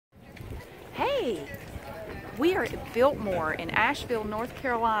Hey, we are at Biltmore in Asheville, North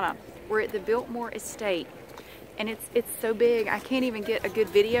Carolina. We're at the Biltmore Estate, and it's so big I can't even get a good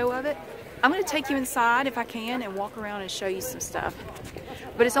video of it. I'm going to take you inside if I can and walk around and show you some stuff.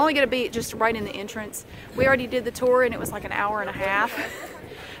 But it's only going to be just right in the entrance. We already did the tour and it was like an hour and a half.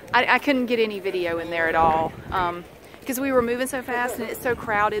 I couldn't get any video in there at all because we were moving so fast and it's so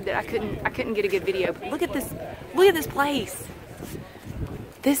crowded that I couldn't get a good video. But look at this place.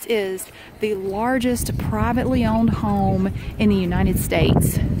 This is the largest privately owned home in the United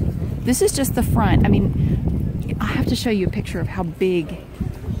States. This is just the front. I mean, I have to show you a picture of how big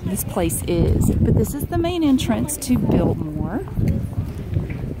this place is. But this is the main entrance to Biltmore. I'm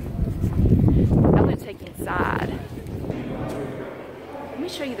going to take you inside. Let me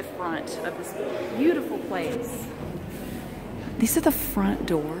show you the front of this beautiful place. These are the front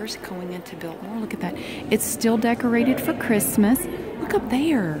doors going into Biltmore. Look at that. It's still decorated for Christmas. Look up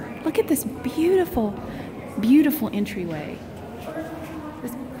there. Look at this beautiful, beautiful entryway.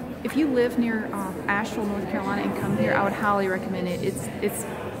 If you live near Asheville, North Carolina and come here, I would highly recommend it. It's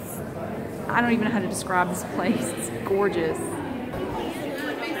I don't even know how to describe this place. It's gorgeous.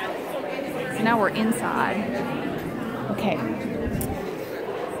 So now we're inside. Okay.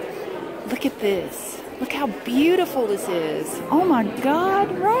 Look at this. Look how beautiful this is. Oh my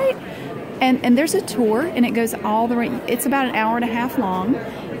God, right? And there's a tour and it goes all the way. It's about an hour and a half long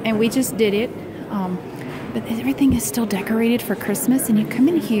and we just did it. But everything is still decorated for Christmas and you come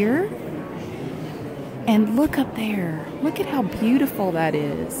in here and look up there. Look at how beautiful that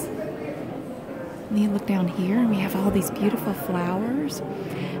is. And you look down here and we have all these beautiful flowers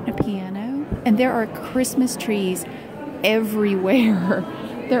and a piano. And there are Christmas trees everywhere.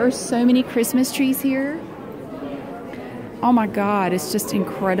 There are so many Christmas trees here. Oh my God, it's just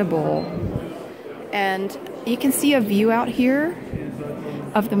incredible. And you can see a view out here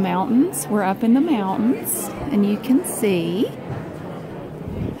of the mountains. We're up in the mountains and you can see,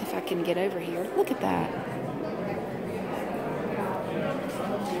 if I can get over here, look at that.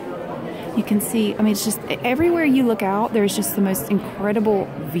 You can see, I mean, it's just everywhere you look out, there's just the most incredible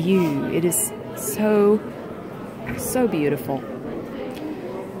view. It is so beautiful.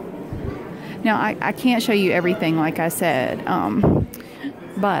 Now, I can't show you everything, like I said,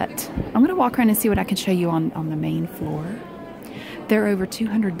 but I'm going to walk around and see what I can show you on the main floor. There are over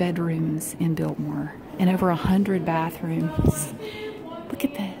 200 bedrooms in Biltmore and over 100 bathrooms. Look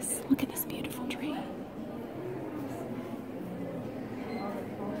at this. Look at this beautiful tree.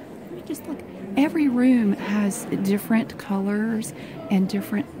 Just look. Every room has different colors and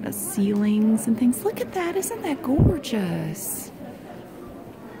different ceilings and things. Look at that. Isn't that gorgeous?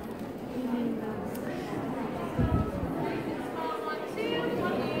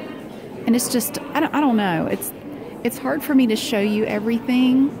 And it's just, I don't know. It's hard for me to show you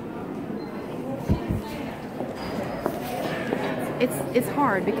everything. It's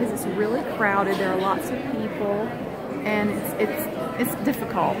hard because it's really crowded. There are lots of people, and it's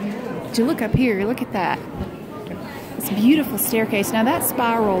difficult. But you look up here. Look at that. It's a beautiful staircase. Now that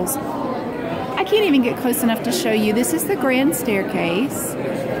spirals. I can't even get close enough to show you. This is the grand staircase,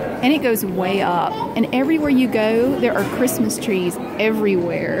 and it goes way up. And everywhere you go, there are Christmas trees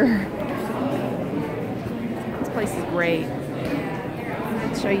everywhere. Place is great.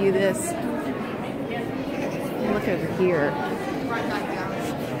 I'll show you this. Look over here.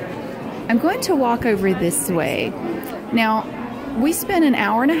 I'm going to walk over this way. Now, we spent an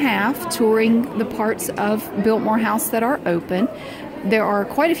hour and a half touring the parts of Biltmore House that are open. There are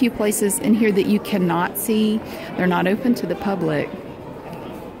quite a few places in here that you cannot see. They're not open to the public.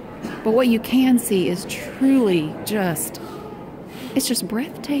 But what you can see is truly it's just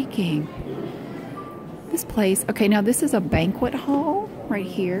breathtaking. This place, okay, now this is a banquet hall right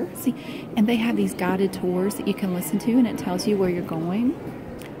here. See, and they have these guided tours that you can listen to and it tells you where you're going.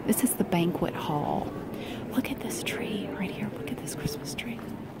 This is the banquet hall. Look at this tree right here. Look at this Christmas tree.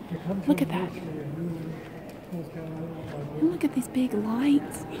 Look at that. And look at these big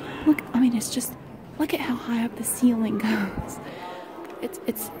lights. Look, I mean, it's just, look at how high up the ceiling goes.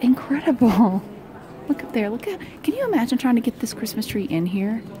 It's incredible. Look up there. Look at, can you imagine trying to get this Christmas tree in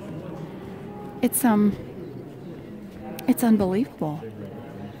here? It's unbelievable.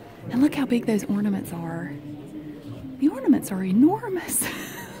 And look how big those ornaments are. The ornaments are enormous.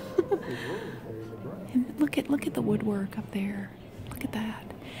 And look at the woodwork up there. Look at that.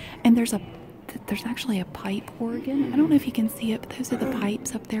 And there's actually a pipe organ. I don't know if you can see it, but those are the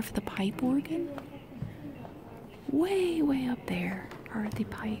pipes up there for the pipe organ. Way up there are the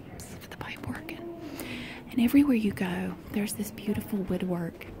pipes for the pipe organ. And everywhere you go, there's this beautiful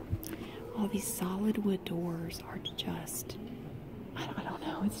woodwork. All these solid wood doors are just, I don't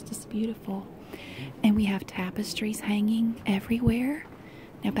know, it's just beautiful. And we have tapestries hanging everywhere.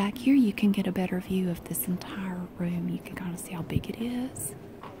 Now back here you can get a better view of this entire room. You can kind of see how big it is.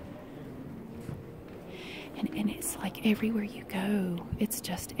 And it's like everywhere you go, it's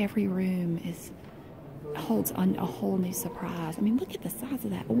just every room holds a whole new surprise. I mean, look at the size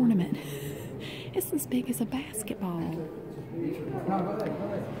of that ornament. It's as big as a basketball.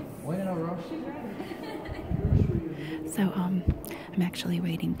 So I'm actually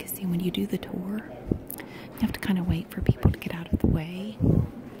waiting because see, when you do the tour, you have to kind of wait for people to get out of the way.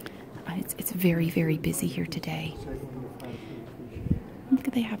 It's very, very busy here today. Look,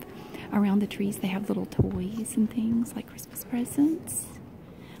 they have around the trees. They have little toys and things like Christmas presents.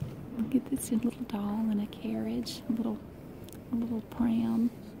 Look at this little doll in a carriage, a little pram.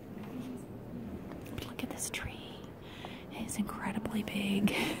 Look at this tree. It's incredibly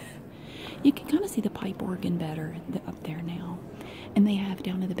big. You can kind of see the pipe organ better up there now. And they have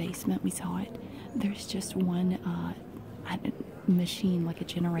down in the basement, we saw it, there's just one machine, like a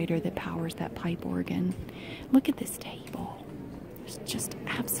generator that powers that pipe organ. Look at this table. It's just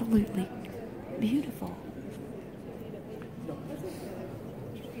absolutely beautiful.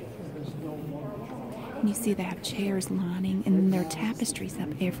 And you see they have chairs lining, and then there are tapestries up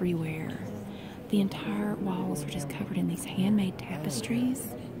everywhere. The entire walls are just covered in these handmade tapestries.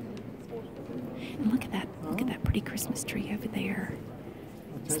 And look at that pretty Christmas tree over there.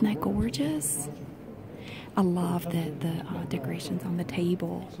 Isn't that gorgeous? I love the decorations on the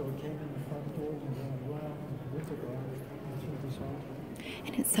table.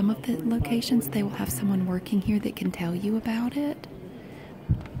 And at some of the locations, they will have someone working here that can tell you about it.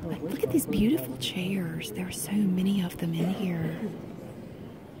 Like, look at these beautiful chairs. There are so many of them in here.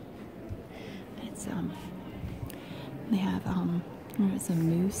 It's they have there's a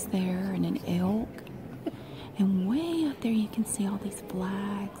moose there and an elk, and way up there you can see all these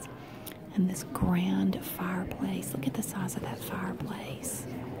flags and this grand fireplace. Look at the size of that fireplace.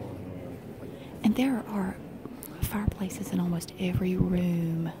 And there are fireplaces in almost every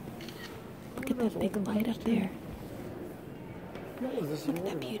room. Look at that big light up there. Look at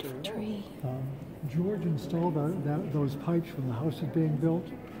that beautiful tree. George installed those pipes when the house was being built.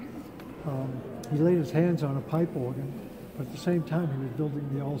 He laid his hands on a pipe organ, but at the same time he was building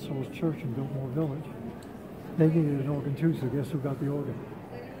the All Souls Church in Biltmore Village. They needed an organ too, so guess who got the organ?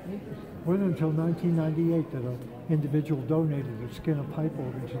 It wasn't until 1998 that an individual donated a skin of pipe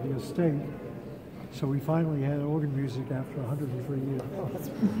organ to the estate. So we finally had organ music after 103 years.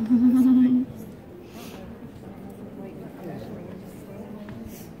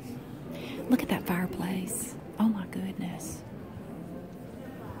 Look at that fireplace. Oh my goodness.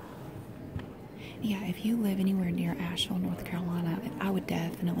 Yeah, if you live anywhere near Asheville, North Carolina, I would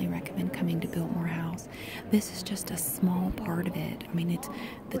definitely recommend coming to Biltmore House. This is just a small part of it. I mean,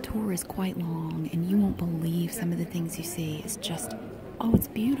 the tour is quite long, and you won't believe some of the things you see. It's just, oh, it's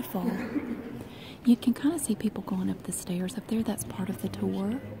beautiful. You can kind of see people going up the stairs up there. That's part of the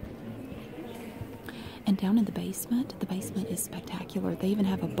tour. And down in the basement is spectacular. They even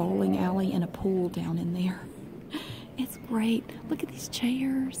have a bowling alley and a pool down in there. It's great. Look at these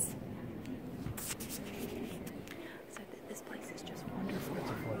chairs. So this place is just wonderful.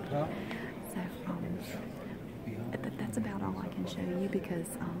 So that's about all I can show you, because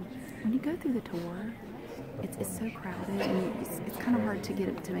when you go through the tour, it's so crowded, and it's kind of hard to get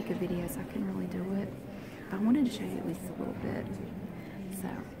it to make a video, so I couldn't really do it. But I wanted to show you at least a little bit. So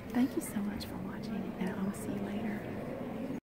thank you so much for watching, and I will see you later.